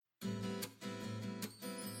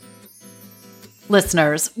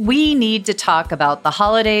Listeners, we need to talk about the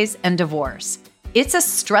holidays and divorce. It's a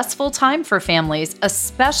stressful time for families,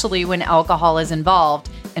 especially when alcohol is involved,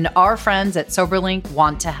 and our friends at SoberLink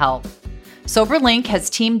want to help. SoberLink has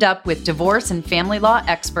teamed up with divorce and family law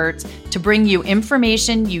experts to bring you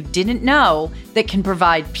information you didn't know that can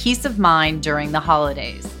provide peace of mind during the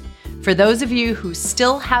holidays. For those of you who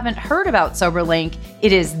still haven't heard about SoberLink,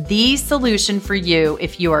 it is the solution for you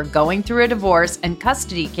if you are going through a divorce and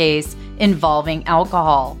custody case involving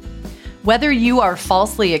alcohol. Whether you are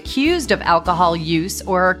falsely accused of alcohol use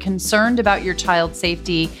or are concerned about your child's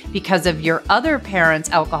safety because of your other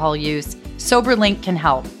parent's alcohol use, SoberLink can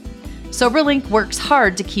help. SoberLink works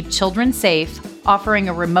hard to keep children safe, offering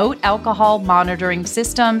a remote alcohol monitoring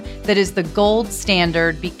system that is the gold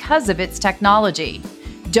standard because of its technology.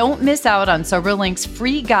 Don't miss out on SoberLink's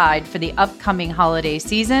free guide for the upcoming holiday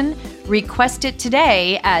season. Request it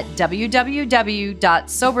today at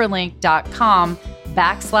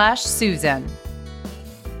www.soberlink.com/Susan.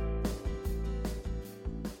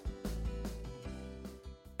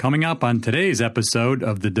 Coming up on today's episode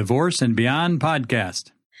of the Divorce and Beyond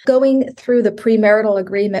podcast. Going through the premarital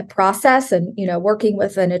agreement process and, working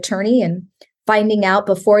with an attorney and finding out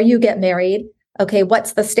before you get married, okay,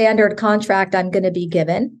 what's the standard contract I'm going to be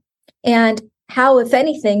given? And how, if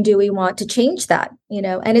anything, do we want to change that?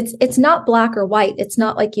 And it's not black or white. It's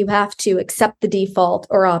not like you have to accept the default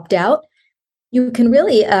or opt out. You can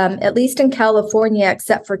really, at least in California,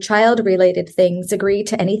 except for child-related things, agree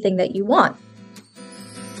to anything that you want.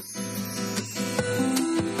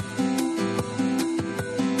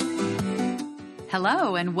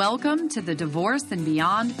 Hello, and welcome to the Divorce and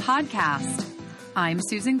Beyond podcast. I'm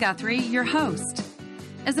Susan Guthrie, your host.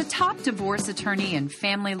 As a top divorce attorney and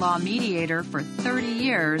family law mediator for 30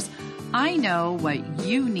 years, I know what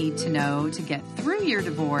you need to know to get through your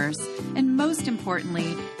divorce, and most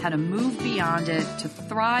importantly, how to move beyond it to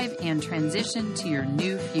thrive and transition to your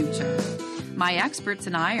new future. My experts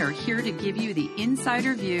and I are here to give you the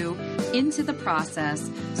insider view into the process,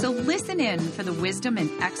 so listen in for the wisdom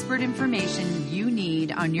and expert information you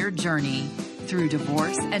need on your journey through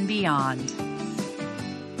divorce and beyond.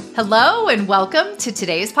 Hello and welcome to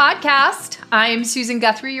today's podcast. I'm Susan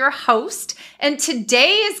Guthrie, your host, and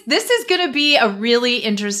this is going to be a really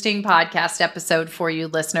interesting podcast episode for you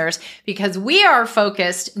listeners because we are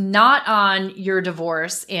focused not on your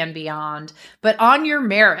divorce and beyond, but on your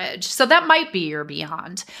marriage. So that might be your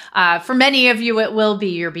beyond. For many of you, it will be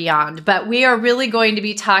your beyond, but we are really going to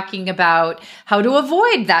be talking about how to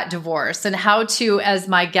avoid that divorce and how to, as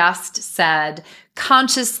my guest said,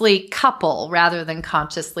 consciously couple rather than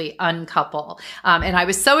consciously uncouple. And I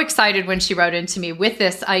was so excited when she wrote into me with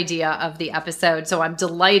this idea of the episode. So I'm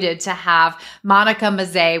delighted to have Monica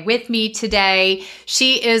Mazzei with me today.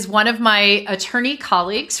 She is one of my attorney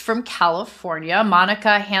colleagues from California.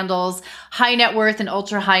 Monica handles high net worth and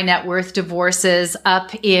ultra high net worth divorces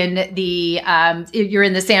up in you're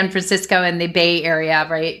in the San Francisco and the Bay Area,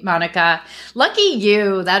 right, Monica? Lucky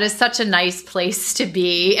you. That is such a nice place to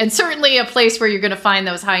be. And certainly a place where you're going to find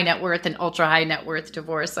those high net worth and ultra high net worth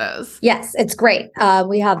divorces. Yes, it's great. I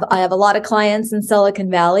have a lot of clients in Silicon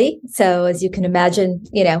Valley. So as you can imagine,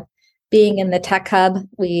 being in the tech hub,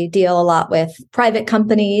 we deal a lot with private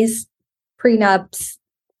companies, Pre-Nups,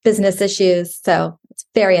 business issues. So it's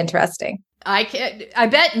very interesting. I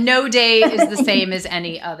bet no day is the same as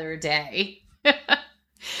any other day.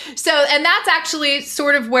 And that's actually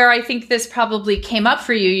sort of where I think this probably came up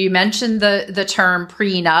for you. You mentioned the term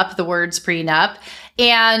prenup, the words prenup.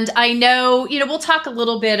 And I know, we'll talk a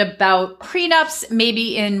little bit about prenups,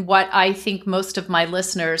 maybe in what I think most of my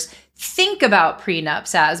listeners think about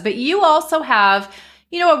prenups as, but you also have,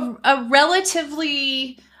 a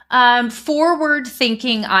relatively forward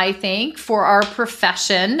thinking, I think, for our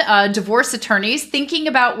profession, divorce attorneys, thinking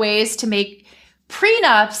about ways to make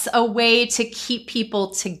prenups a way to keep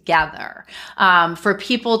people together, for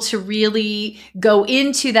people to really go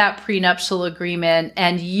into that prenuptial agreement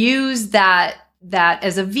and use that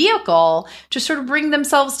as a vehicle to sort of bring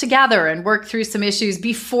themselves together and work through some issues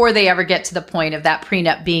before they ever get to the point of that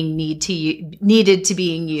prenup being needed to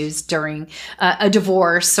being used during a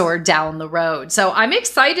divorce or down the road. So I'm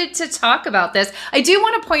excited to talk about this. I do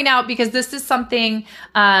want to point out, because this is something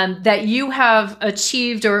that you have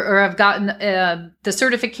achieved or have gotten the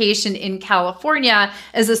certification in California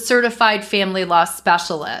as a certified family law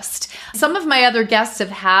specialist. Some of my other guests have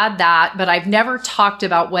had that, but I've never talked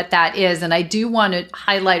about what that is. And I do want to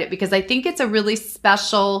highlight it because I think it's a really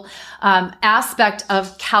special aspect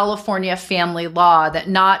of California family law that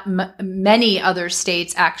not many other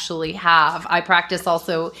states actually have. I practice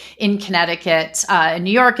also in Connecticut and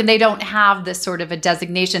New York, and they don't have this sort of a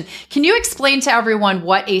designation. Can you explain to everyone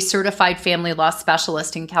what a certified family law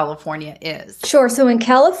specialist in California is? Sure. So in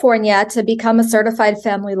California, to become a certified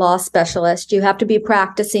family law specialist, you have to be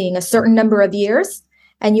practicing a certain number of years,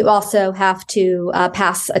 and you also have to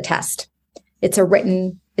pass a test. It's a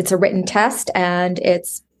written test, and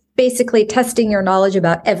it's basically testing your knowledge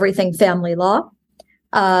about everything family law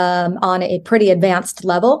on a pretty advanced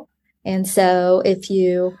level. And so if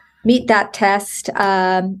you meet that test,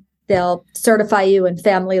 they'll certify you in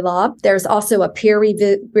family law. There's also a peer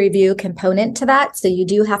review component to that. So you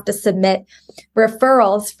do have to submit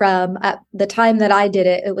referrals from, at the time that I did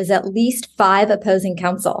it, it was at least 5 opposing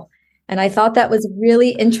counsel. And I thought that was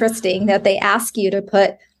really interesting that they ask you to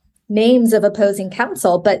put names of opposing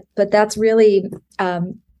counsel, but that's really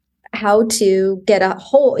how to get a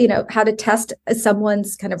whole, how to test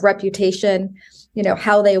someone's kind of reputation,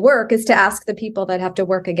 how they work is to ask the people that have to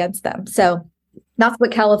work against them. So that's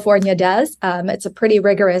what California does. It's a pretty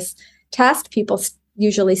rigorous test. People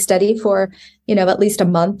usually study for, at least a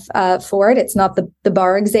month for it. It's not the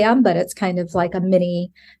bar exam, but it's kind of like a mini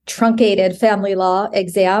truncated family law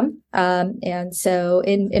exam. And so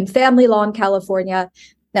in family law in California,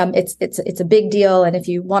 it's a big deal. And if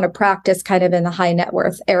you want to practice kind of in the high net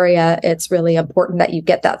worth area, it's really important that you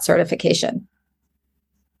get that certification.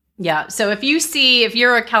 Yeah. So if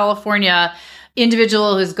you're a California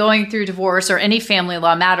individual who's going through divorce or any family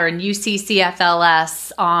law matter, and you see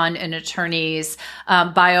CFLS on an attorney's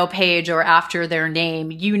bio page or after their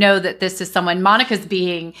name, you know that this is someone. Monica's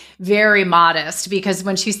being very modest because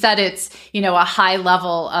when she said it's, a high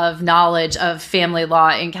level of knowledge of family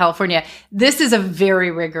law in California, this is a very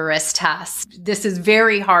rigorous test. This is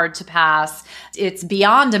very hard to pass. It's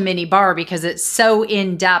beyond a mini bar because it's so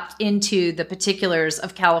in depth into the particulars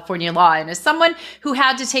of California law. And as someone who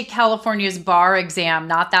had to take California's bar exam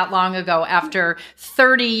not that long ago after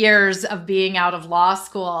 30 years of being out of law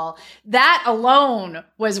school, that alone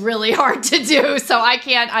was really hard to do. So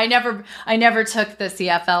I never took the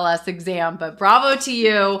CFLS exam, but bravo to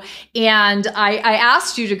you. And I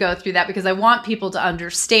asked you to go through that because I want people to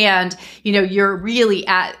understand, you're really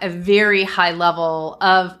at a very high level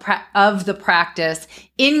of the practice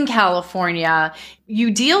in California.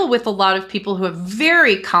 You deal with a lot of people who have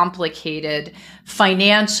very complicated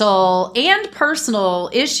financial and personal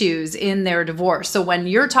issues in their divorce. So when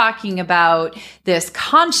you're talking about this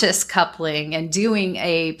conscious coupling and doing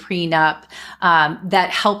a prenup that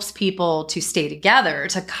helps people to stay together,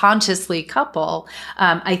 to consciously couple,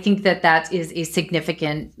 I think that is a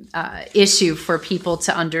significant issue for people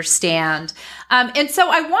to understand. And so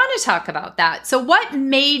I want to talk about that. So what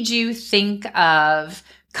made you think of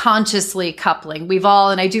consciously coupling?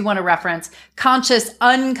 And I do want to reference conscious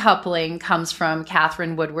uncoupling comes from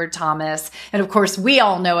Catherine Woodward Thomas. And of course, we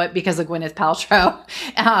all know it because of Gwyneth Paltrow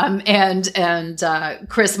and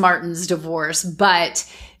Chris Martin's divorce. But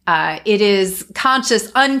it is conscious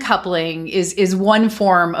uncoupling is one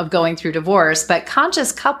form of going through divorce, but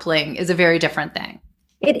conscious coupling is a very different thing.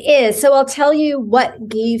 It is. So I'll tell you what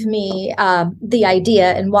gave me the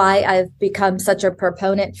idea and why I've become such a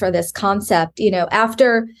proponent for this concept.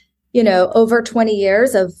 After, over 20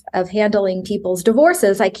 years of handling people's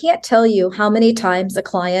divorces, I can't tell you how many times a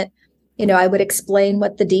client, I would explain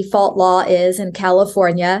what the default law is in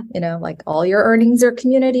California, like all your earnings are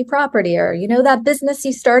community property, or, that business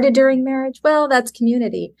you started during marriage, well, that's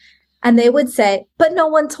community. And they would say, but no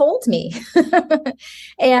one told me.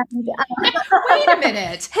 And wait a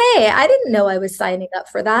minute. Hey, I didn't know I was signing up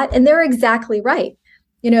for that. And they're exactly right.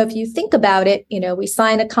 If you think about it, we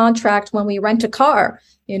sign a contract when we rent a car.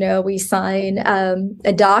 We sign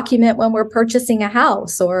a document when we're purchasing a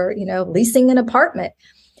house or, leasing an apartment.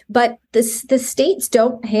 But the states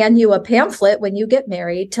don't hand you a pamphlet when you get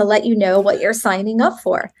married to let you know what you're signing up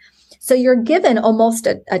for. So you're given almost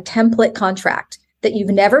a template contract that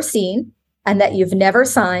you've never seen and that you've never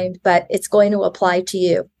signed, but it's going to apply to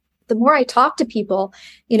you. The more I talk to people,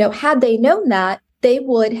 had they known that, they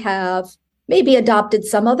would have maybe adopted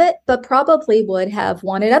some of it, but probably would have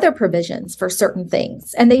wanted other provisions for certain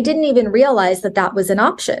things. And they didn't even realize that that was an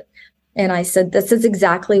option. And I said, this is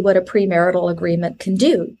exactly what a premarital agreement can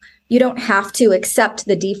do. You don't have to accept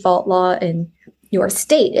the default law in your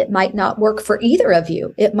state. It might not work for either of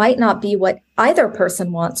you. It might not be what either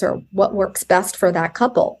person wants or what works best for that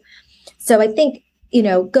couple. So I think,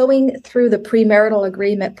 going through the premarital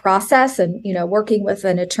agreement process and, working with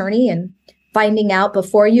an attorney and finding out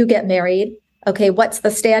before you get married, okay, what's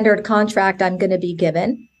the standard contract I'm going to be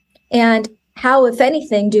given? And how, if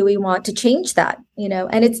anything, do we want to change that?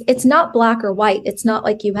 And it's not black or white. It's not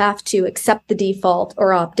like you have to accept the default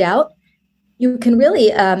or opt out. You can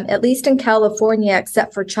really, at least in California,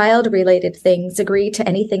 except for child-related things, agree to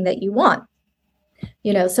anything that you want.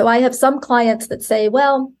 So I have some clients that say,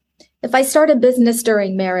 well, if I start a business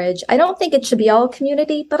during marriage, I don't think it should be all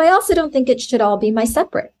community, but I also don't think it should all be my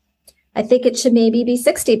separate. I think it should maybe be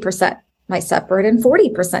 60% my separate and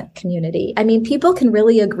 40% community. I mean, people can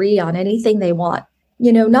really agree on anything they want.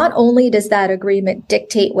 Not only does that agreement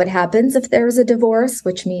dictate what happens if there's a divorce,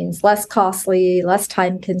 which means less costly, less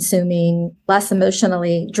time consuming, less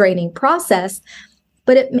emotionally draining process,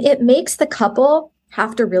 but it makes the couple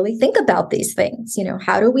have to really think about these things.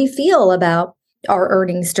 How do we feel about our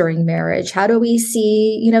earnings during marriage? How do we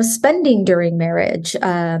see, spending during marriage?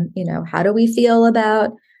 How do we feel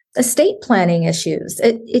about estate planning issues?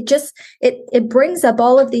 It brings up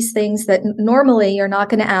all of these things that normally you're not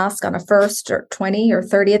going to ask on a first or 20 or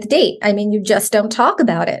 30th date. I mean, you just don't talk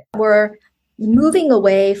about it. We're moving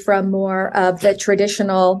away from more of the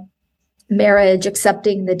traditional marriage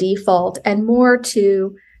accepting the default and more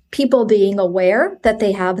to people being aware that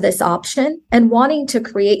they have this option and wanting to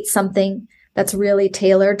create something that's really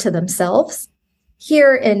tailored to themselves.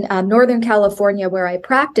 Here in Northern California, where I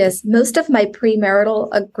practice, most of my premarital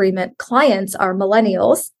agreement clients are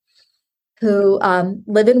millennials who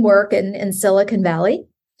live and work in Silicon Valley.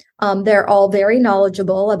 They're all very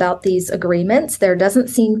knowledgeable about these agreements. There doesn't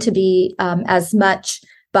seem to be as much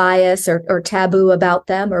bias or taboo about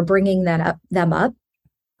them or bringing them up.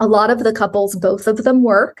 A lot of the couples, both of them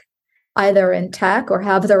work either in tech or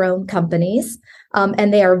have their own companies,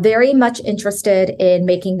 and they are very much interested in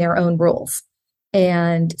making their own rules.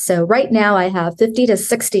 And so right now I have 50 to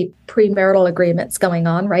 60 premarital agreements going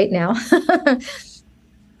on right now.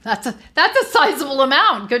 That's a sizable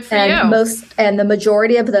amount. Good for you. And the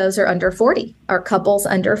majority of those are under 40, are couples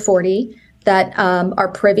under 40 that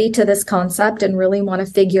are privy to this concept and really want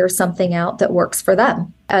to figure something out that works for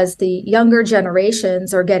them. As the younger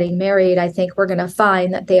generations are getting married, I think we're going to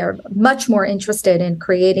find that they are much more interested in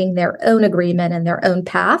creating their own agreement and their own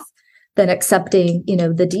path than accepting,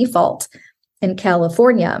 the default. In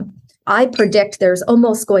California, I predict there's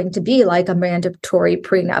almost going to be like a mandatory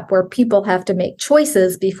prenup where people have to make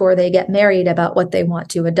choices before they get married about what they want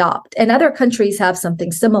to adopt. And other countries have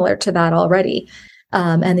something similar to that already,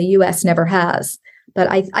 and the U.S. never has.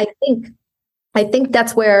 But I think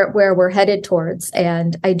that's where we're headed towards.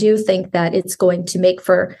 And I do think that it's going to make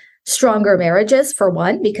for stronger marriages, for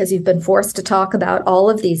one, because you've been forced to talk about all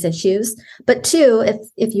of these issues. But two,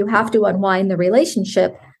 if you have to unwind the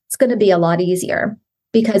relationship, it's going to be a lot easier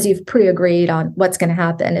because you've pre-agreed on what's going to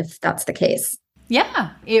happen if that's the case. Yeah.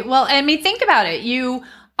 Think about it. You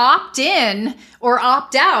opt in or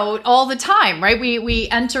opt out all the time, right? We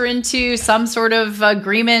enter into some sort of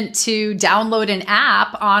agreement to download an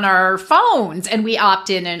app on our phones and we opt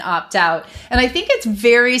in and opt out. And I think it's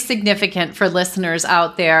very significant for listeners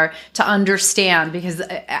out there to understand, because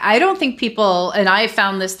I don't think people, and I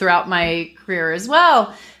found this throughout my career as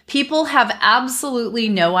well, people have absolutely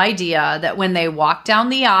no idea that when they walk down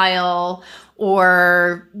the aisle,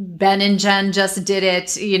 or Ben and Jen just did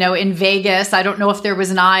it, in Vegas. I don't know if there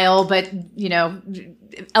was an aisle, but,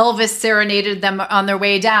 Elvis serenaded them on their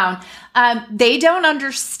way down. They don't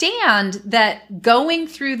understand that going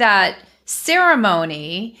through that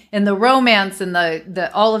ceremony and the romance and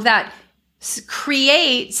the all of that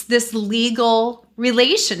creates this legal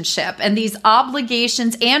relationship and these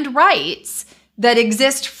obligations and rights that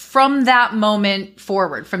exist from that moment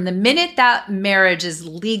forward. From the minute that marriage is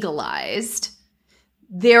legalized,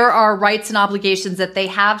 there are rights and obligations that they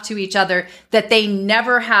have to each other that they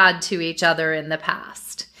never had to each other in the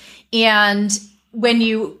past. And when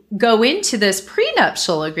you go into this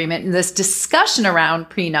prenuptial agreement and this discussion around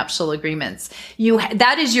prenuptial agreements,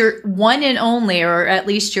 that is your one and only, or at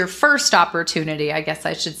least your first opportunity, I guess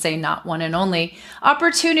I should say, not one and only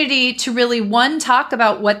opportunity to really, one, talk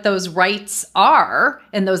about what those rights are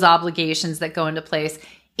and those obligations that go into place,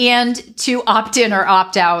 and to opt in or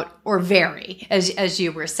opt out or vary, as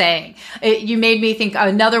you were saying. You made me think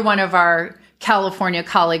another one of our California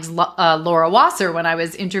colleagues, Laura Wasser, when I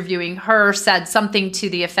was interviewing her, said something to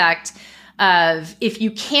the effect of, if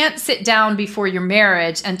you can't sit down before your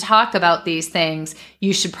marriage and talk about these things,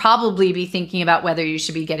 you should probably be thinking about whether you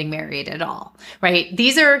should be getting married at all, right?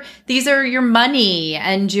 These are your money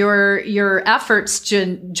and your efforts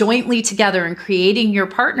jointly together in creating your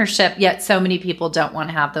partnership, yet so many people don't want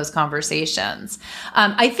to have those conversations.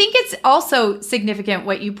 I think it's also significant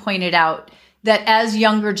what you pointed out, that as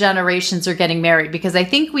younger generations are getting married, because I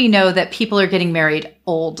think we know that people are getting married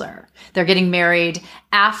older. They're getting married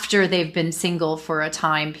after they've been single for a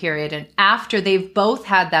time period and after they've both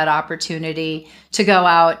had that opportunity to go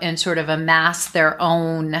out and sort of amass their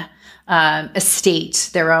own estate,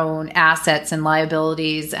 their own assets and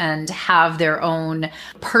liabilities, and have their own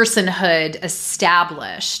personhood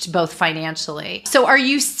established, both financially. So are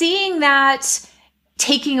you seeing that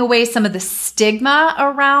taking away some of the stigma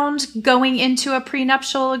around going into a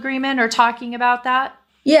prenuptial agreement or talking about that?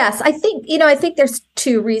 Yes, I think there's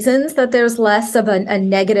two reasons that there's less of a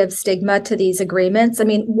negative stigma to these agreements. I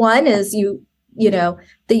mean, one is the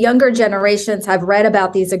younger generations have read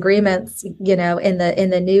about these agreements, in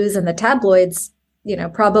the news and the tabloids,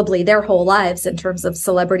 probably their whole lives in terms of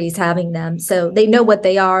celebrities having them. So they know what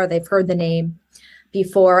they are. They've heard the name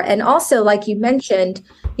before. And also, like you mentioned,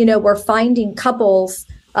 we're finding couples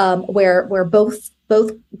where both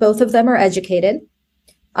of them are educated,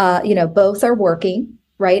 both are working.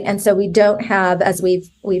 Right. And so we don't have, as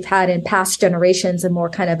we've had in past generations, a more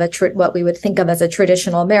kind of what we would think of as a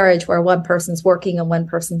traditional marriage where one person's working and one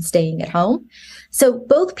person's staying at home. So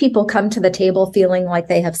both people come to the table feeling like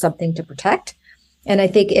they have something to protect. And I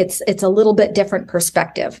think it's a little bit different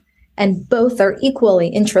perspective. And both are equally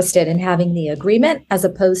interested in having the agreement, as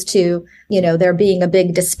opposed to, there being a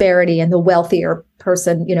big disparity in the wealthier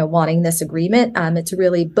person, wanting this agreement. It's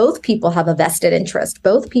really both people have a vested interest.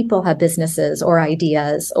 Both people have businesses or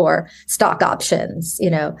ideas or stock options,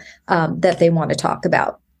 that they want to talk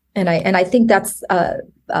about. And I think that's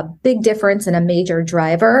a big difference and a major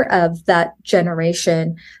driver of that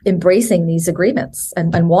generation embracing these agreements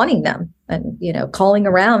and wanting them and, calling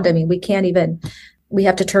around. I mean, we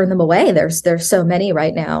have to turn them away. There's so many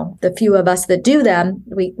right now. The few of us that do them,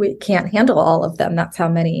 we can't handle all of them. That's how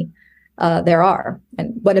many there are,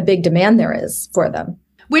 and what a big demand there is for them.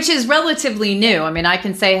 Which is relatively new. I mean, I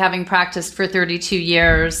can say, having practiced for 32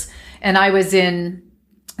 years, and I was in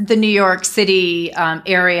the New York City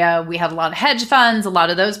area, we had a lot of hedge funds. A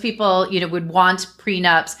lot of those people, would want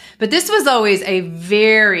prenups. But this was always a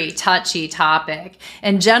very touchy topic.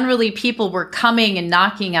 And generally, people were coming and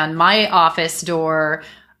knocking on my office door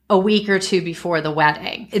a week or two before the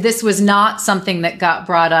wedding. This was not something that got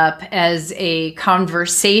brought up as a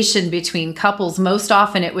conversation between couples. Most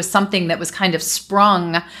often it was something that was kind of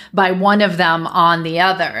sprung by one of them on the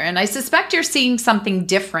other. And I suspect you're seeing something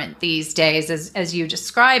different these days as you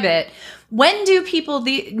describe it. When do people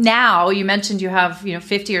now, you mentioned you have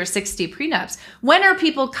 50 or 60 prenups. When are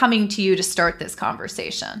people coming to you to start this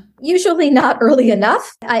conversation? Usually not early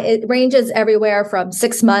enough. It ranges everywhere from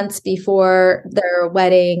 6 months before their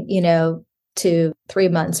wedding, to 3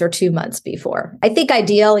 months or 2 months before. I think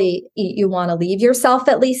ideally you want to leave yourself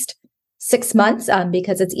at least 6 months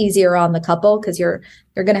because it's easier on the couple, because you're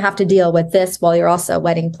going to have to deal with this while you're also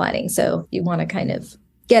wedding planning. So you want to kind of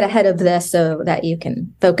get ahead of this so that you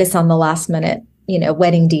can focus on the last minute,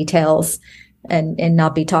 wedding details and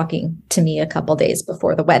not be talking to me a couple days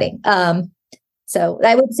before the wedding. So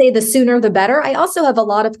I would say the sooner the better. I also have a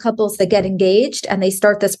lot of couples that get engaged and they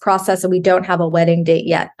start this process and we don't have a wedding date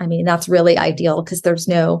yet. I mean, that's really ideal because there's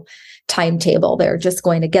no timetable. They're just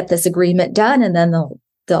going to get this agreement done and then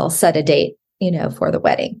they'll set a date, for the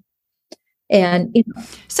wedding. And,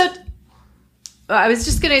 So I was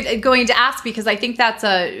just going to ask, because I think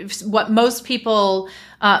that's what most people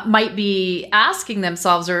might be asking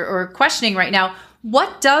themselves or questioning right now.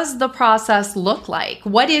 What does the process look like?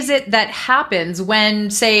 What is it that happens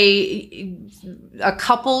when, say, a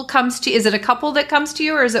couple comes to you? Is it a couple that comes to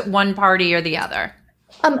you, or is it one party or the other?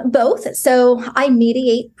 Both. So I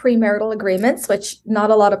mediate premarital agreements, which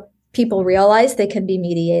not a lot of people realize they can be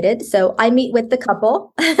mediated. So I meet with the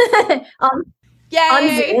couple on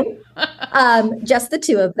Zoom, just the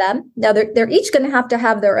two of them. Now they're each going to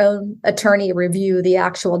have their own attorney review the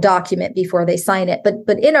actual document before they sign it.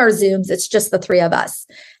 But in our Zooms, it's just the three of us,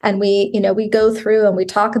 and we go through and we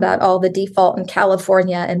talk about all the default in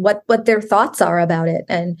California and what their thoughts are about it,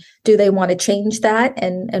 and do they want to change that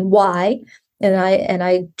and why? And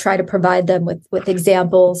I try to provide them with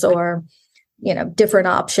examples or different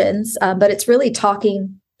options. But it's really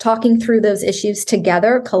talking through those issues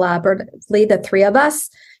together collaboratively, the three of us,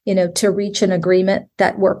 to reach an agreement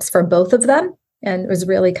that works for both of them and was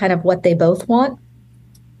really kind of what they both want.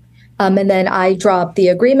 And then I draw up the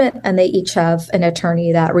agreement and they each have an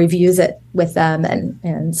attorney that reviews it with them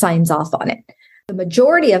and signs off on it. The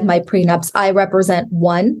majority of my prenups, I represent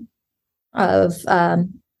one of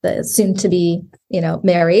the soon to be,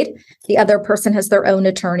 married. The other person has their own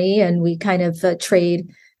attorney and we kind of trade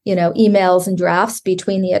emails and drafts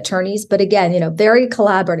between the attorneys. But again, very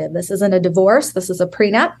collaborative. This isn't a divorce. This is a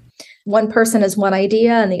prenup. one person has one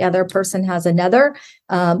idea and the other person has another,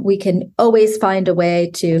 we can always find a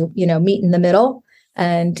way to, meet in the middle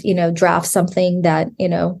and, draft something that,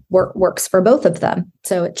 works for both of them.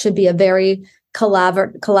 So it should be a very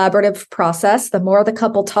collaborative process. The more the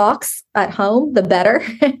couple talks at home, the better.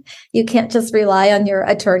 You can't just rely on your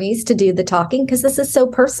attorneys to do the talking because this is so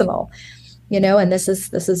personal, and this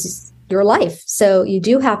is your life. So you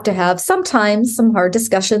do have to have sometimes some hard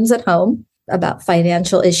discussions at home about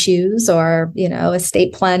financial issues or,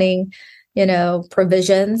 estate planning,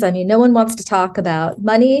 provisions. I mean, no one wants to talk about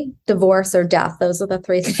money, divorce, or death. Those are the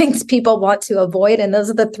three things people want to avoid. And those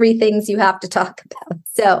are the three things you have to talk about.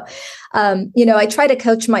 So, I try to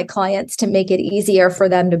coach my clients to make it easier for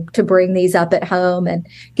them to bring these up at home and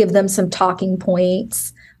give them some talking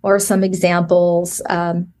points or some examples.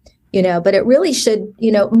 But it really should,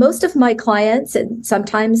 most of my clients, and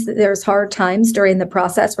sometimes there's hard times during the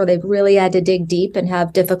process where they've really had to dig deep and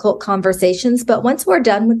have difficult conversations. But once we're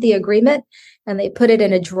done with the agreement and they put it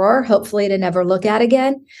in a drawer, hopefully to never look at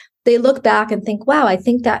again, they look back and think, wow, I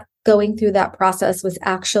think that going through that process was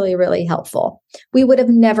actually really helpful. We would have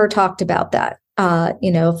never talked about that,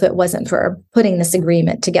 if it wasn't for putting this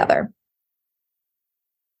agreement together.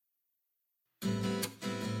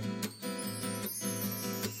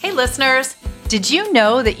 Hey listeners, did you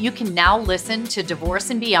know that you can now listen to Divorce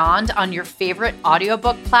and Beyond on your favorite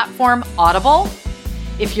audiobook platform, Audible?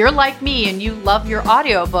 If you're like me and you love your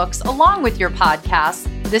audiobooks along with your podcasts,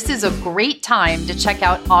 this is a great time to check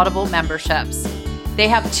out Audible memberships. They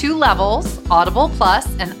have 2 levels, Audible Plus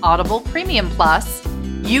and Audible Premium Plus.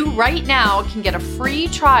 You right now can get a free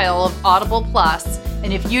trial of Audible Plus,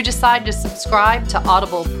 and if you decide to subscribe to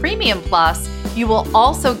Audible Premium Plus, you will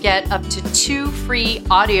also get up to 2 free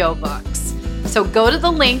audiobooks. So go to the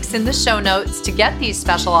links in the show notes to get these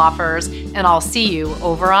special offers, and I'll see you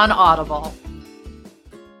over on Audible.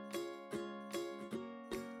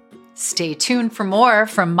 Stay tuned for more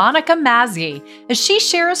from Monica Mazzei as she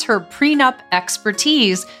shares her prenup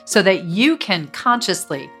expertise so that you can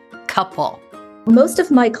consciously couple. Most of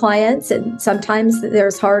my clients, and sometimes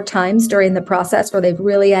there's hard times during the process where they've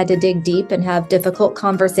really had to dig deep and have difficult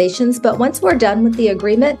conversations. But once we're done with the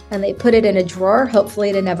agreement and they put it in a drawer,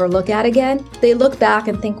 hopefully to never look at again, they look back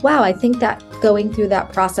and think, wow, I think that going through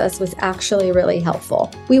that process was actually really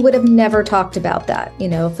helpful. We would have never talked about that,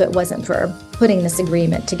 if it wasn't for putting this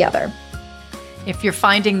agreement together. If you're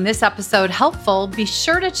finding this episode helpful, be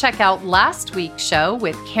sure to check out last week's show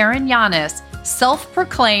with Karen Yanis,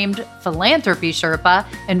 self-proclaimed philanthropy Sherpa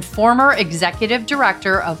and former executive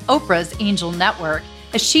director of Oprah's Angel Network,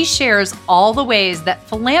 as she shares all the ways that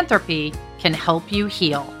philanthropy can help you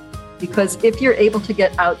heal. Because if you're able to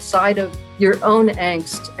get outside of your own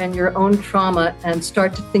angst and your own trauma and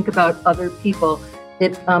start to think about other people,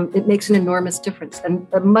 it makes an enormous difference. And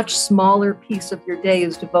a much smaller piece of your day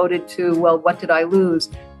is devoted to, well, what did I lose,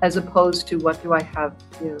 as opposed to what do I have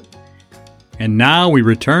to do. And now we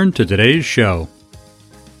return to today's show.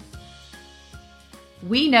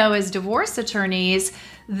 We know as divorce attorneys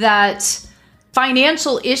that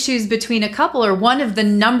financial issues between a couple are one of the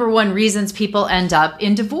number one reasons people end up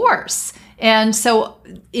in divorce. And so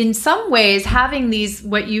in some ways, having these,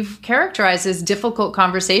 what you've characterized as difficult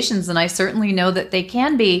conversations, and I certainly know that they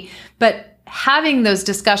can be, but having those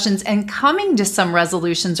discussions and coming to some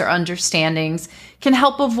resolutions or understandings can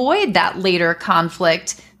help avoid that later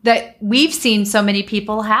conflict that we've seen so many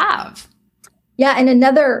people have. Yeah. And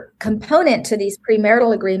another component to these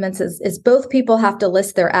premarital agreements is both people have to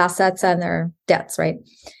list their assets and their debts, right?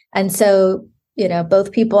 And so,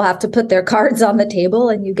 both people have to put their cards on the table,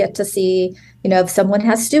 and you get to see, if someone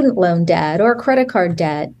has student loan debt or credit card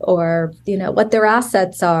debt or, what their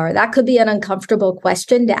assets are. That could be an uncomfortable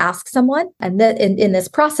question to ask someone. And that in this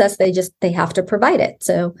process, they have to provide it.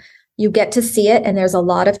 So you get to see it, and there's a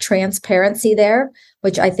lot of transparency there,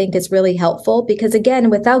 which I think is really helpful because, again,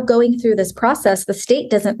 without going through this process, the state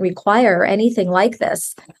doesn't require anything like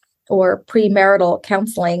this or premarital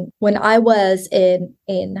counseling. When I was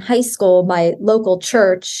in high school, my local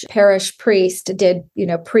church parish priest did,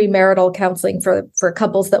 premarital counseling for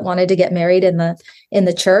couples that wanted to get married in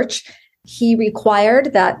the church. He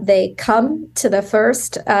required that they come to the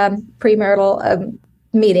first premarital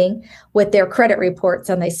meeting with their credit reports,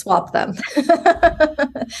 and they swap them.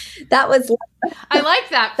 That was I like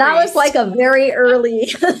that. That was like a very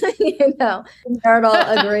early, marital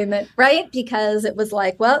agreement, right? Because it was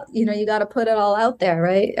like, well, you got to put it all out there,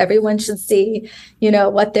 right? Everyone should see,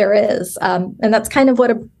 what there is, and that's kind of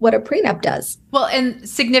what a prenup does. Well, and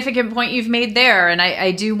significant point you've made there, and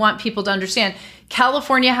I do want people to understand.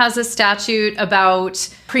 California has a statute about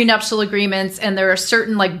prenuptial agreements, and there are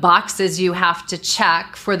certain boxes you have to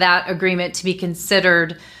check for that agreement to be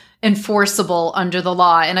considered enforceable under the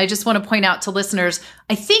law. And I just want to point out to listeners,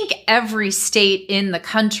 I think every state in the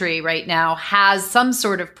country right now has some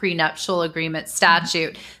sort of prenuptial agreement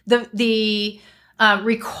statute. The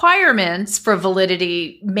requirements for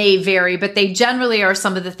validity may vary, but they generally are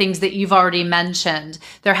some of the things that you've already mentioned.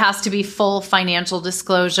 There has to be full financial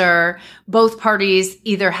disclosure. Both parties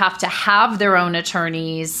either have to have their own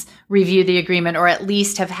attorneys review the agreement or at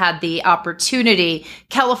least have had the opportunity.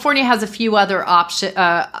 California has a few other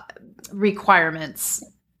requirements.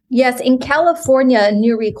 Yes, in California, a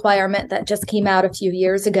new requirement that just came out a few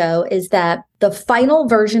years ago is that the final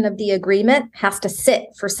version of the agreement has to sit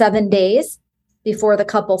for 7 days before the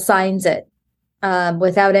couple signs it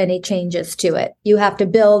without any changes to it. You have to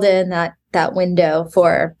build in that window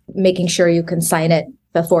for making sure you can sign it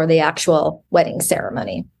before the actual wedding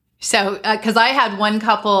ceremony. So, because I had one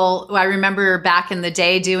couple, I remember back in the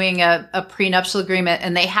day doing a prenuptial agreement,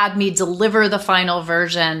 and they had me deliver the final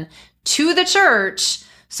version to the church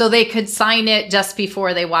so they could sign it just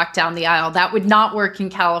before they walked down the aisle. That would not work in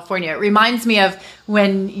California. It reminds me of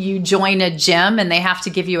when you join a gym and they have to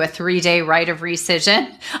give you a 3-day right of rescission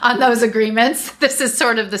on those agreements. This is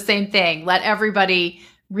sort of the same thing. Let everybody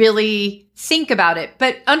really think about it.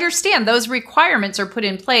 But understand those requirements are put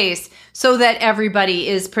in place so that everybody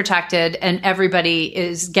is protected and everybody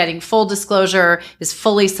is getting full disclosure, is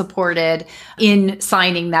fully supported in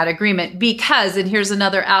signing that agreement. Because, and here's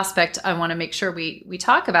another aspect I want to make sure we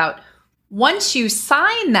talk about, once you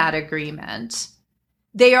sign that agreement,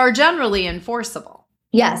 they are generally enforceable.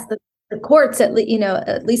 Yes, the courts, at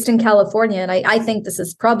least in California, and I think this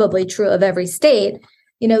is probably true of every state,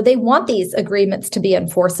 they want these agreements to be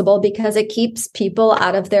enforceable because it keeps people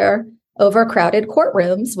out of their overcrowded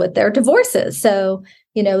courtrooms with their divorces. So,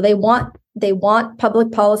 they want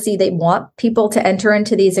public policy. They want people to enter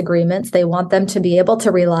into these agreements. They want them to be able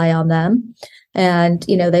to rely on them. And,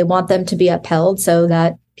 they want them to be upheld so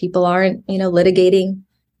that people aren't, litigating,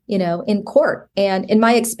 in court. And in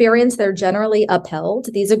my experience, they're generally upheld.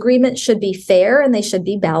 These agreements should be fair and they should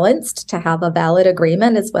be balanced. To have a valid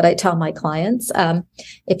agreement is what I tell my clients.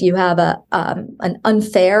 If you have an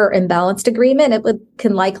unfair or imbalanced agreement, it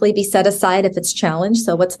can likely be set aside if it's challenged.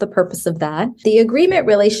 So what's the purpose of that? The agreement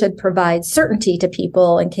really should provide certainty to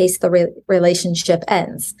people in case the relationship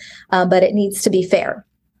ends, but it needs to be fair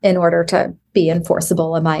in order to be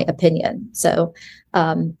enforceable, in my opinion. So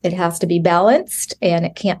it has to be balanced and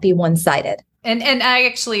it can't be one-sided. And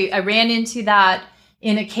I ran into that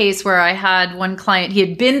in a case where I had one client, he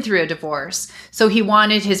had been through a divorce. So he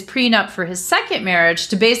wanted his prenup for his second marriage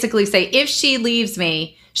to basically say, if she leaves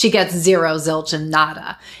me, she gets zero, zilch, and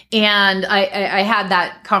nada. And I had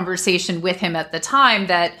that conversation with him at the time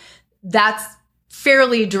that's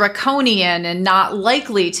fairly draconian and not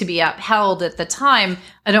likely to be upheld at the time.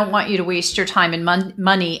 I don't want you to waste your time and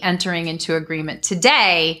money entering into agreement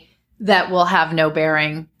today that will have no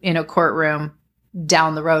bearing in a courtroom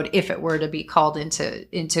down the road if it were to be called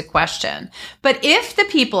into question. But if the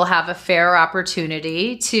people have a fair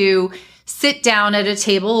opportunity to sit down at a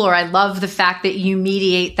table, or I love the fact that you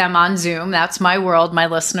mediate them on Zoom. That's my world. My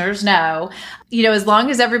listeners know, as long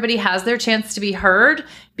as everybody has their chance to be heard,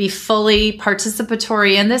 be fully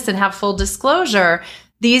participatory in this and have full disclosure,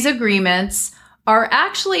 these agreements are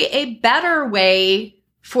actually a better way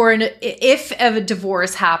if a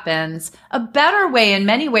divorce happens, a better way in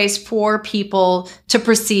many ways for people to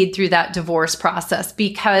proceed through that divorce process,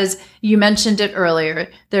 because you mentioned it earlier,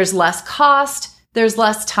 there's less cost, there's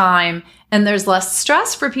less time, and there's less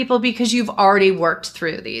stress for people because you've already worked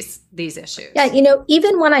through these issues. Yeah,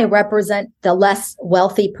 even when I represent the less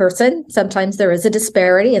wealthy person, sometimes there is a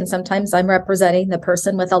disparity, and sometimes I'm representing the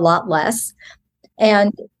person with a lot less.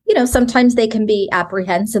 And, sometimes they can be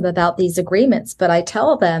apprehensive about these agreements, but I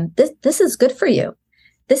tell them, this is good for you.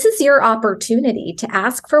 This is your opportunity to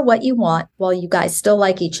ask for what you want while you guys still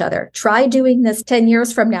like each other. Try doing this 10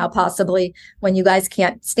 years from now, possibly, when you guys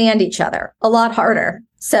can't stand each other. A lot harder.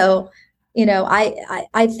 So,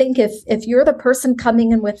 I think if you're the person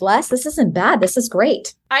coming in with less, this isn't bad. This is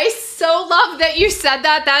great. I so love that you said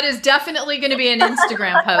that. That is definitely going to be an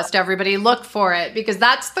Instagram post. Everybody look for it, because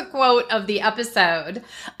that's the quote of the episode.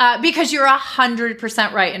 Because you're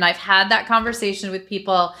 100% right. And I've had that conversation with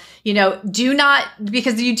people, do not,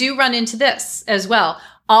 because you do run into this as well.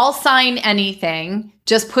 I'll sign anything.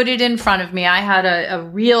 Just put it in front of me. I had a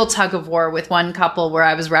real tug of war with one couple where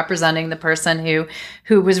I was representing the person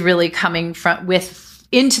who was really coming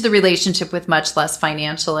into the relationship with much less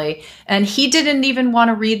financially. And he didn't even want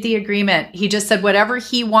to read the agreement. He just said whatever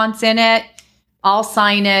he wants in it, I'll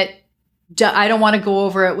sign it. I don't want to go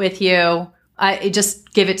over it with you.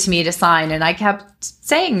 Just give it to me to sign. And I kept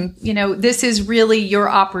saying, this is really your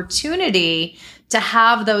opportunity to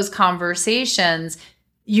have those conversations.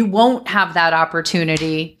 You won't have that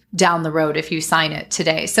opportunity down the road if you sign it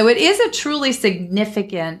today. So it is a truly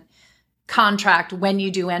significant contract when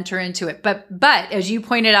you do enter into it. But as you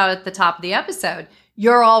pointed out at the top of the episode,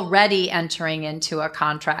 you're already entering into a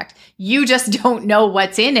contract. You just don't know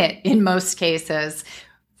what's in it in most cases.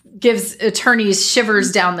 Gives attorneys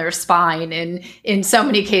shivers down their spine, and in so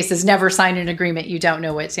many cases never sign an agreement you don't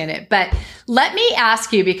know what's in it. But let me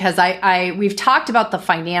ask you, because we've talked about the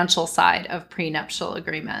financial side of prenuptial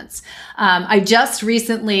agreements. I just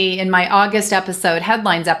recently, in my August episode,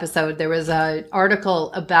 headlines episode, there was an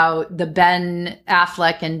article about the Ben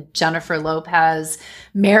Affleck and Jennifer Lopez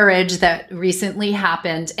marriage that recently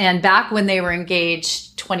happened. And back when they were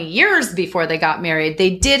engaged 20 years before they got married,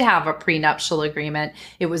 they did have a prenuptial agreement.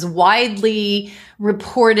 It was widely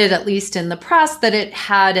reported, at least in the press, that it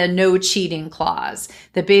had a no cheating clause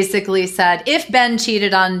that basically said if Ben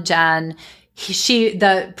cheated on Jen,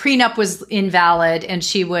 the prenup was invalid and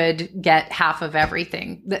she would get half of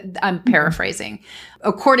everything. I'm paraphrasing.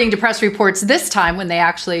 According to press reports this time, when they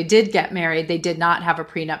actually did get married, they did not have a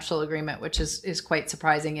prenuptial agreement, which is quite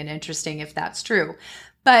surprising and interesting if that's true.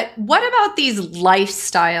 But what about these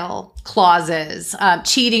lifestyle clauses,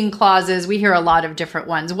 cheating clauses? We hear a lot of different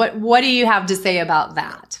ones. What do you have to say about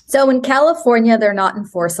that? So in California, they're not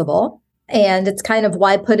enforceable. And it's kind of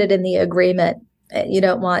why put it in the agreement. You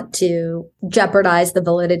don't want to jeopardize the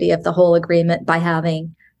validity of the whole agreement by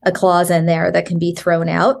having a clause in there that can be thrown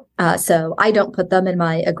out. So I don't put them in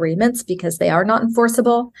my agreements because they are not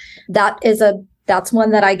enforceable. That's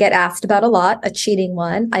one that I get asked about a lot, a cheating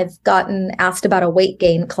one. I've gotten asked about a weight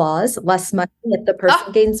gain clause, less money if the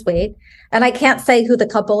person gains weight. And I can't say who the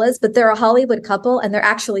couple is, but they're a Hollywood couple and they're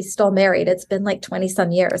actually still married. It's been like 20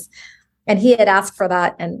 some years. And he had asked for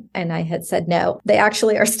that and I had said no. They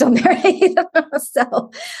actually are still married.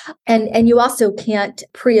 So, and you also can't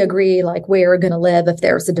pre-agree like where you're going to live if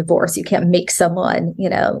there's a divorce. You can't make someone,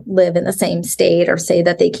 live in the same state or say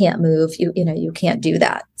that they can't move. You can't do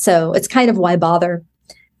that. So it's kind of why bother,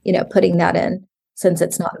 putting that in since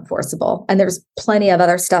it's not enforceable. And there's plenty of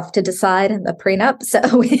other stuff to decide in the prenup. So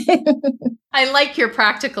I like your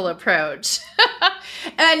practical approach.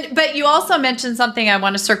 But you also mentioned something I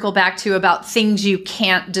want to circle back to about things you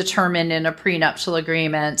can't determine in a prenuptial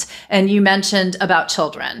agreement. And you mentioned about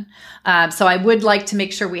children. So I would like to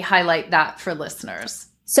make sure we highlight that for listeners.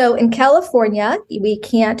 So in California, we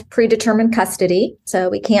can't predetermine custody. So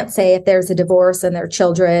we can't say if there's a divorce and their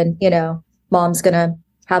children, mom's going to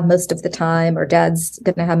have most of the time or dad's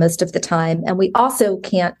going to have most of the time. And we also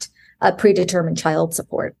can't predetermine child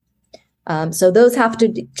support. So those have to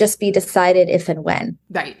just be decided if and when.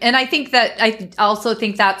 Right. And I also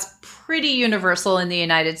think that's pretty universal in the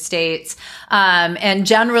United States. And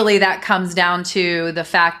generally that comes down to the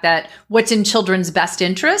fact that what's in children's best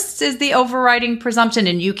interests is the overriding presumption.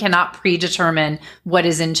 And you cannot predetermine what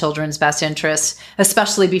is in children's best interests,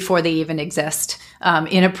 especially before they even exist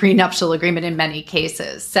in a prenuptial agreement in many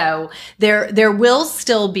cases. So there will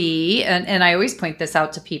still be, and I always point this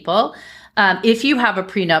out to people, if you have a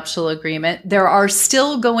prenuptial agreement, there are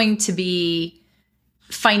still going to be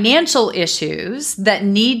financial issues that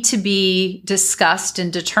need to be discussed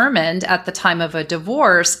and determined at the time of a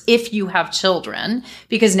divorce if you have children,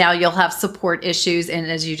 because now you'll have support issues. And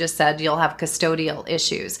as you just said, you'll have custodial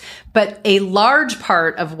issues. But a large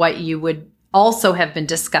part of what you would also have been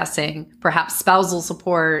discussing, perhaps spousal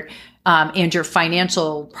support and your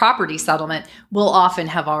financial property settlement, will often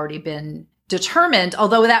have already been determined,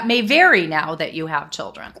 although that may vary now that you have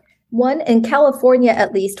children. One, in California,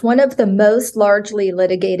 at least, one of the most largely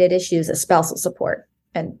litigated issues is spousal support.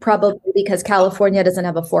 And probably because California doesn't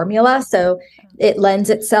have a formula, so it lends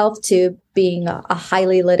itself to being a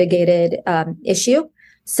highly litigated issue.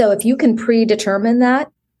 So if you can predetermine that,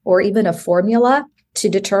 or even a formula to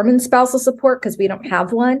determine spousal support, because we don't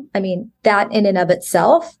have one, that in and of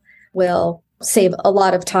itself will save a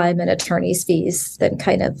lot of time and attorney's fees than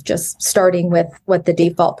kind of just starting with what the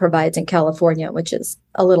default provides in California, which is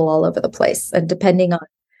a little all over the place. And depending on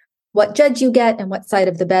what judge you get and what side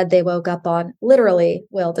of the bed they woke up on, literally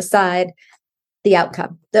will decide the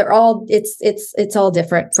outcome. It's all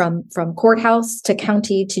different from courthouse to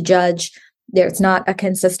county to judge. There's not a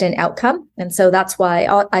consistent outcome. And so that's why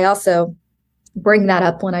I also bring that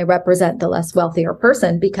up when I represent the less wealthier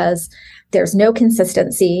person, because there's no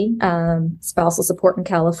consistency, spousal support in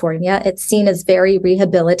California. It's seen as very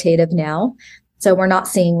rehabilitative now. So we're not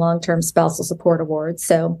seeing long-term spousal support awards.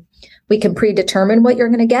 So we can predetermine what you're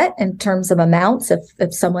going to get in terms of amounts.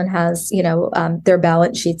 If someone has, their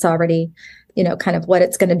balance sheets already, kind of what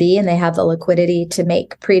it's going to be, and they have the liquidity to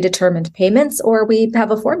make predetermined payments, or we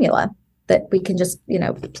have a formula that we can just,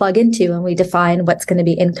 plug into, and we define what's going to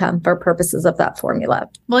be income for purposes of that formula.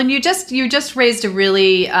 Well, and you just raised a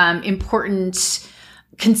really important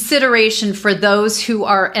consideration for those who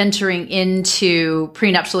are entering into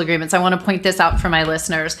prenuptial agreements. I want to point this out for my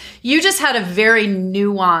listeners. You just had a very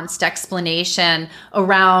nuanced explanation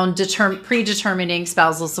around predetermining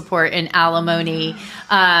spousal support and alimony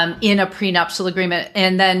in a prenuptial agreement,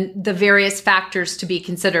 and then the various factors to be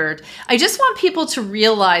considered. I just want people to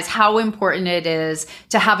realize how important it is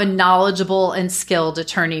to have a knowledgeable and skilled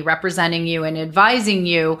attorney representing you and advising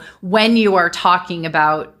you when you are talking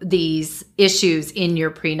about these issues in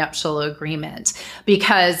your prenuptial agreement.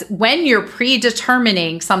 Because when you're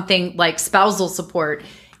predetermining something like spousal support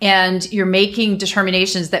and you're making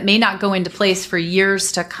determinations that may not go into place for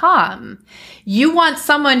years to come, you want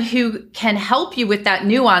someone who can help you with that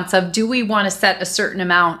nuance of, do we want to set a certain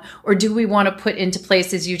amount, or do we want to put into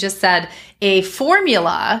place, as you just said, a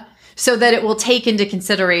formula so that it will take into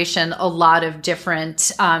consideration a lot of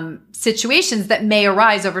different situations that may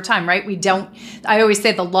arise over time, right? I always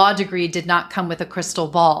say the law degree did not come with a crystal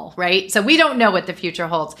ball, right? So we don't know what the future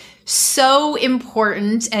holds. So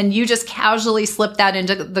important. And you just casually slip that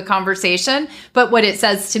into the conversation. But what it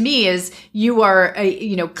says to me is you are,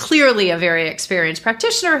 clearly a very experienced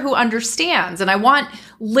practitioner who understands. And I want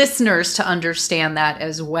listeners to understand that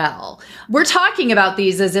as well. We're talking about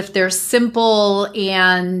these as if they're simple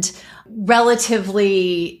and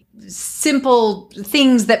relatively simple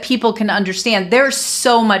things that people can understand. There's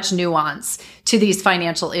so much nuance to these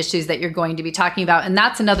financial issues that you're going to be talking about. And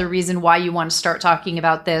that's another reason why you want to start talking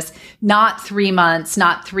about this, not 3 months,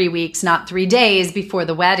 not 3 weeks, not 3 days before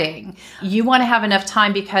the wedding. You want to have enough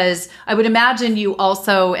time, because I would imagine you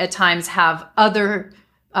also at times have other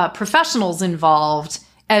professionals involved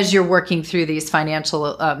as you're working through these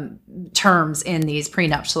financial terms in these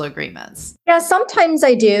prenuptial agreements. Yeah, sometimes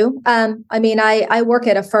I do. I work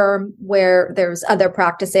at a firm where there's other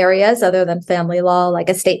practice areas other than family law, like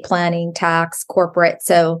estate planning, tax, corporate.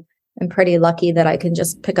 So I'm pretty lucky that I can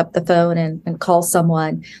just pick up the phone and call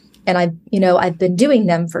someone. And I've been doing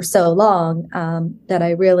them for so long that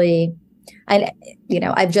I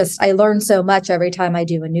learn so much every time I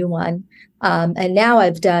do a new one. And now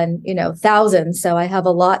I've done, thousands. So I have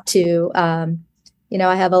a lot to,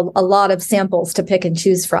 I have a lot of samples to pick and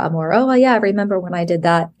choose from, or, oh, yeah, I remember when I did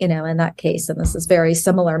that, in that case, and this is very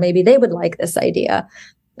similar. Maybe they would like this idea.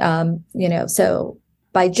 So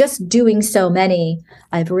by just doing so many,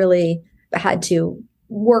 I've really had to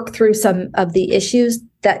work through some of the issues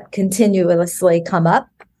that continuously come up.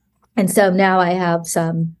 And so now I have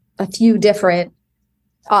a few different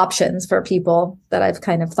options for people that I've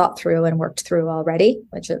kind of thought through and worked through already,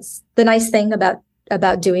 which is the nice thing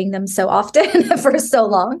about doing them so often for so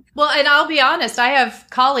long. Well, and I'll be honest, I have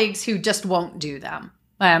colleagues who just won't do them.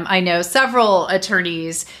 I know several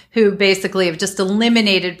attorneys who basically have just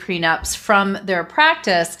eliminated prenups from their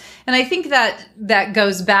practice. And I think that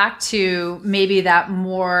goes back to maybe that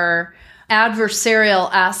more adversarial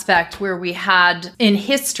aspect where we had in the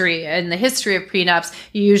history of prenups,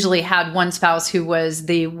 you usually had one spouse who was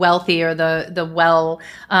the wealthy or the well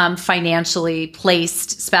financially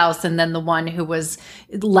placed spouse, and then the one who was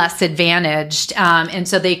less advantaged. And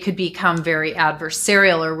so they could become very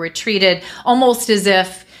adversarial, or were treated almost as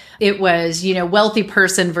if it was, wealthy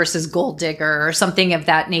person versus gold digger or something of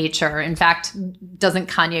that nature. In fact, doesn't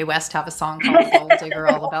Kanye West have a song called Gold Digger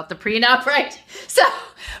all about the prenup, right? So,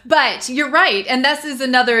 but you're right. And this is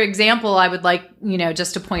another example I would like,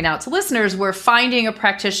 just to point out to listeners, where finding a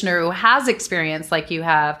practitioner who has experience like you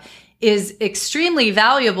have is extremely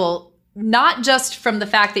valuable, not just from the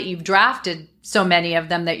fact that you've drafted so many of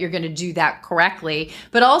them that you're going to do that correctly,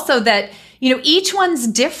 but also that, each one's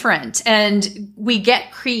different, and we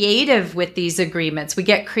get creative with these agreements. We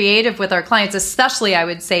get creative with our clients, especially I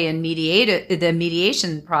would say in the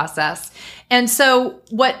mediation process. And so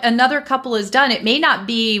what another couple has done, it may not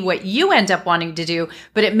be what you end up wanting to do,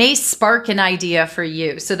 but it may spark an idea for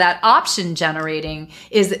you. So that option generating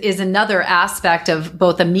is another aspect of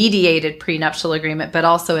both a mediated prenuptial agreement, but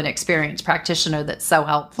also an experienced practitioner that's so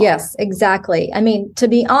helpful. Yes, exactly. I mean, to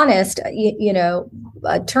be honest,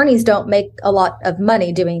 attorneys don't make a lot of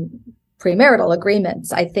money doing premarital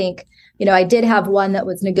agreements. I think, I did have one that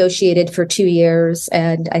was negotiated for 2 years,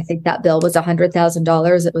 and I think that bill was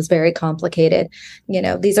 $100,000. It was very complicated.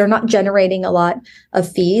 These are not generating a lot of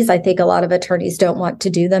fees. I think a lot of attorneys don't want to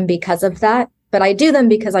do them because of that. but I do them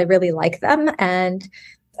because I really like them. And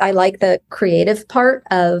I like the creative part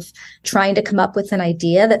of trying to come up with an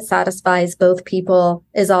idea that satisfies both people,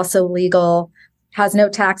 is also legal, has no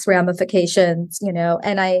tax ramifications,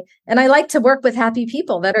 and I like to work with happy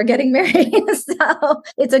people that are getting married. So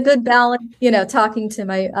it's a good balance, talking to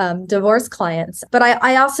my divorce clients. But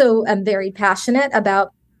I also am very passionate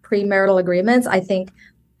about premarital agreements. I think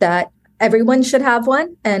that everyone should have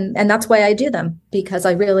one. And that's why I do them, because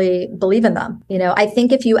I really believe in them. I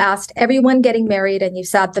think if you asked everyone getting married and you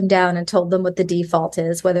sat them down and told them what the default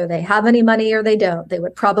is, whether they have any money or they don't, they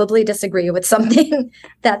would probably disagree with something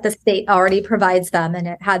that the state already provides them.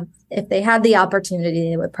 And if they had the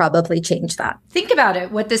opportunity, they would probably change that. Think about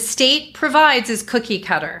it. What the state provides is cookie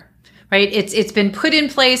cutter, right? It's been put in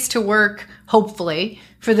place to work, hopefully,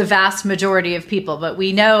 for the vast majority of people, but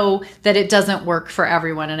we know that it doesn't work for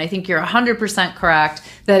everyone. And I think you're 100% correct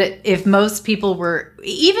that if most people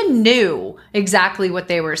even knew exactly what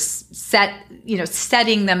they were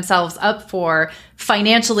setting themselves up for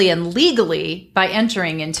financially and legally by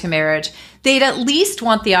entering into marriage, they'd at least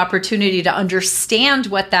want the opportunity to understand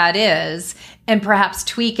what that is and perhaps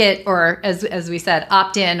tweak it, or as we said,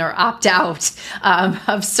 opt in or opt out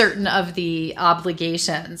of certain of the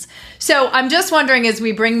obligations. So I'm just wondering, as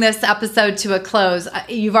we bring this episode to a close,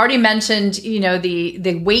 you've already mentioned,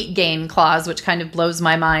 the weight gain clause, which kind of blows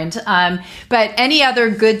my mind. But any other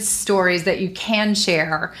good stories that you can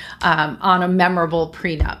share on a memorable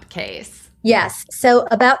prenup case? Yes. So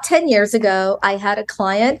about 10 years ago, I had a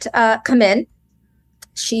client come in.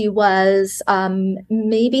 She was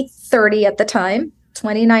maybe 30 at the time,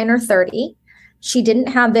 29 or 30. She didn't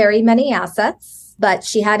have very many assets, but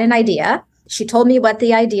she had an idea. She told me what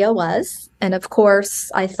the idea was. And of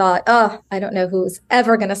course, I thought, I don't know who's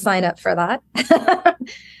ever going to sign up for that.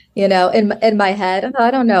 In my head,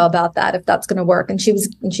 I don't know about that, if that's going to work. And she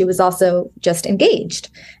was also just engaged.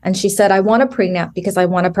 And she said, I want a prenup because I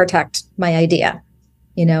want to protect my idea.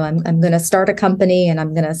 I'm going to start a company and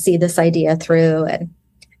I'm going to see this idea through. And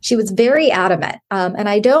she was very adamant. And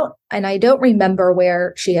I don't remember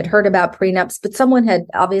where she had heard about prenups, but someone had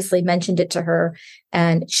obviously mentioned it to her.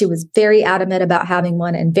 And she was very adamant about having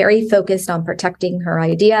one and very focused on protecting her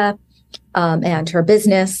idea and her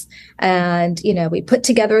business. And, we put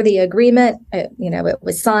together the agreement. It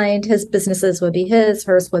was signed. His businesses would be his,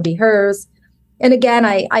 hers would be hers. And again,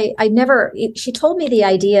 she told me the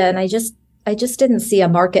idea and I just didn't see a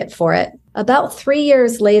market for it. About 3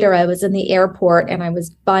 years later, I was in the airport and I was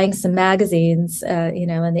buying some magazines,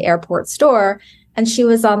 in the airport store. And she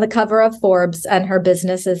was on the cover of Forbes and her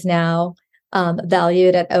business is now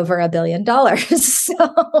valued at over $1 billion.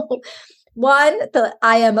 So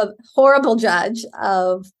I am a horrible judge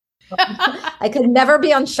of, I could never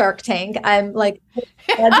be on Shark Tank. I'm like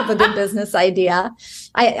edge of a good business idea.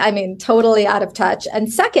 I mean, totally out of touch.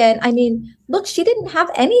 And second, look, she didn't have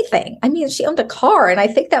anything. She owned a car and I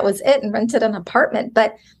think that was it, and rented an apartment.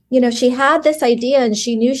 But, she had this idea and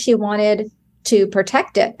she knew she wanted to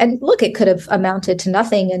protect it. And look, it could have amounted to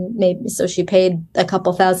nothing. And maybe so she paid a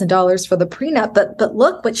couple $1,000s for the prenup. But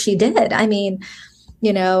look what she did.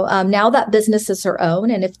 Now that business is her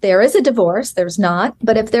own. And if there is a divorce, there's not.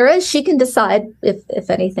 But if there is, she can decide if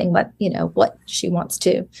anything, what she wants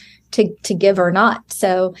to give or not.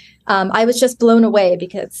 So I was just blown away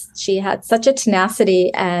because she had such a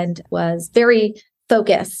tenacity and was very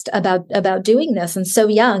focused about doing this, and so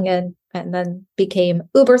young, and then became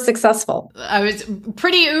uber successful. I was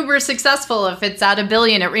pretty uber successful if it's at $1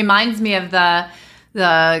 billion. It reminds me of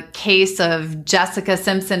the case of Jessica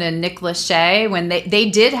Simpson and Nick Lachey when they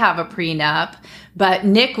did have a prenup, but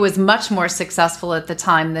Nick was much more successful at the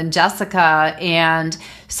time than Jessica. And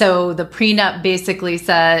so the prenup basically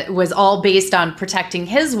was all based on protecting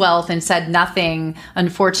his wealth and said nothing,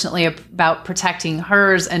 unfortunately, about protecting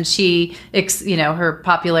hers. And she, her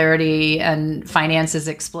popularity and finances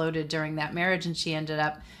exploded during that marriage. And she ended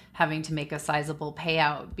up having to make a sizable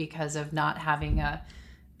payout because of not having a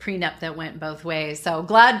prenup that went both ways. So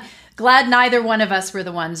glad neither one of us were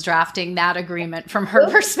the ones drafting that agreement from her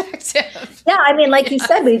perspective. Yeah, like you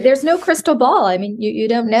said, there's no crystal ball. You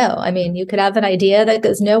don't know. You could have an idea that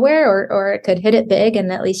goes nowhere, or it could hit it big,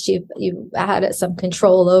 and at least you had some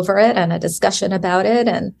control over it and a discussion about it.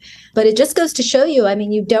 But it just goes to show you,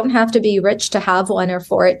 you don't have to be rich to have one or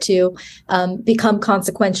for it to become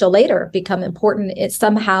consequential later, become important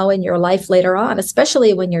somehow in your life later on,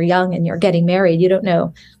 especially when you're young and you're getting married. You don't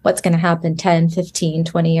know what's going to happen 10, 15,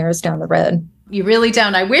 20 years down the road. You really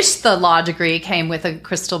don't. I wish the law degree came with a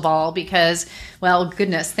crystal ball because, well,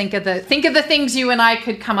 goodness, think of the things you and I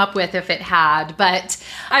could come up with if it had. But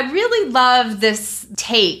I really love this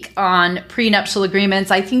take on prenuptial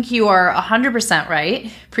agreements. I think you are 100% right.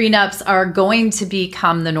 Prenups are going to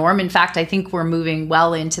become the norm. In fact, I think we're moving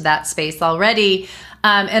well into that space already.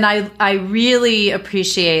 And I really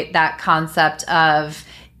appreciate that concept of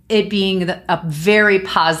it being a very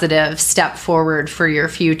positive step forward for your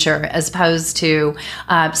future, as opposed to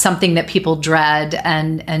something that people dread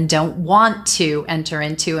and don't want to enter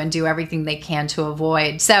into and do everything they can to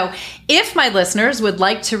avoid. So if my listeners would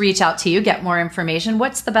like to reach out to you, get more information,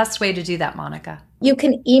 what's the best way to do that, Monica? You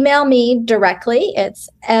can email me directly. It's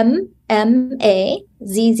MMAZZEI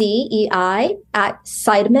at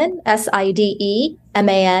Sideman,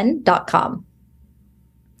 SIDEMAN.com.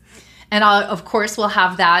 And of course, we'll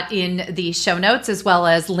have that in the show notes, as well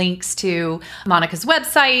as links to Monica's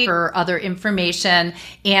website, her other information,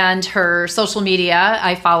 and her social media.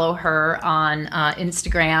 I follow her on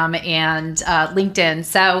Instagram and LinkedIn.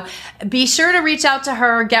 So be sure to reach out to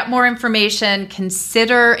her, get more information,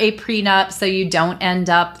 consider a prenup so you don't end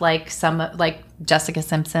up like Jessica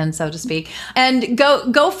Simpson, so to speak, and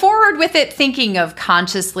go forward with it thinking of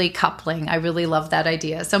consciously coupling. I really love that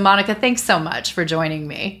idea. So Monica, thanks so much for joining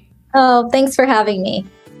me. Oh, thanks for having me.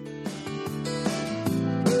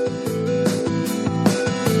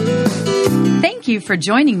 Thank you for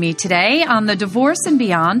joining me today on the Divorce and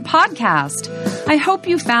Beyond podcast. I hope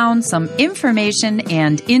you found some information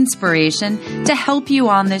and inspiration to help you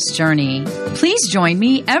on this journey. Please join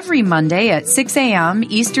me every Monday at 6 a.m.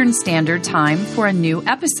 Eastern Standard Time for a new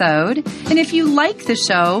episode. And if you like the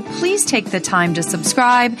show, please take the time to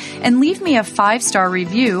subscribe and leave me a 5-star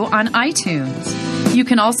review on iTunes. You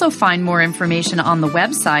can also find more information on the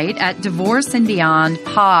website at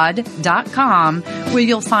divorceandbeyondpod.com, where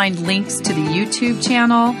you'll find links to the YouTube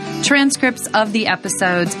channel, transcripts of the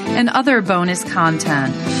episodes, and other bonus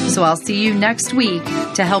content. So I'll see you next week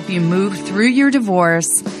to help you move through your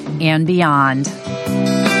divorce and beyond.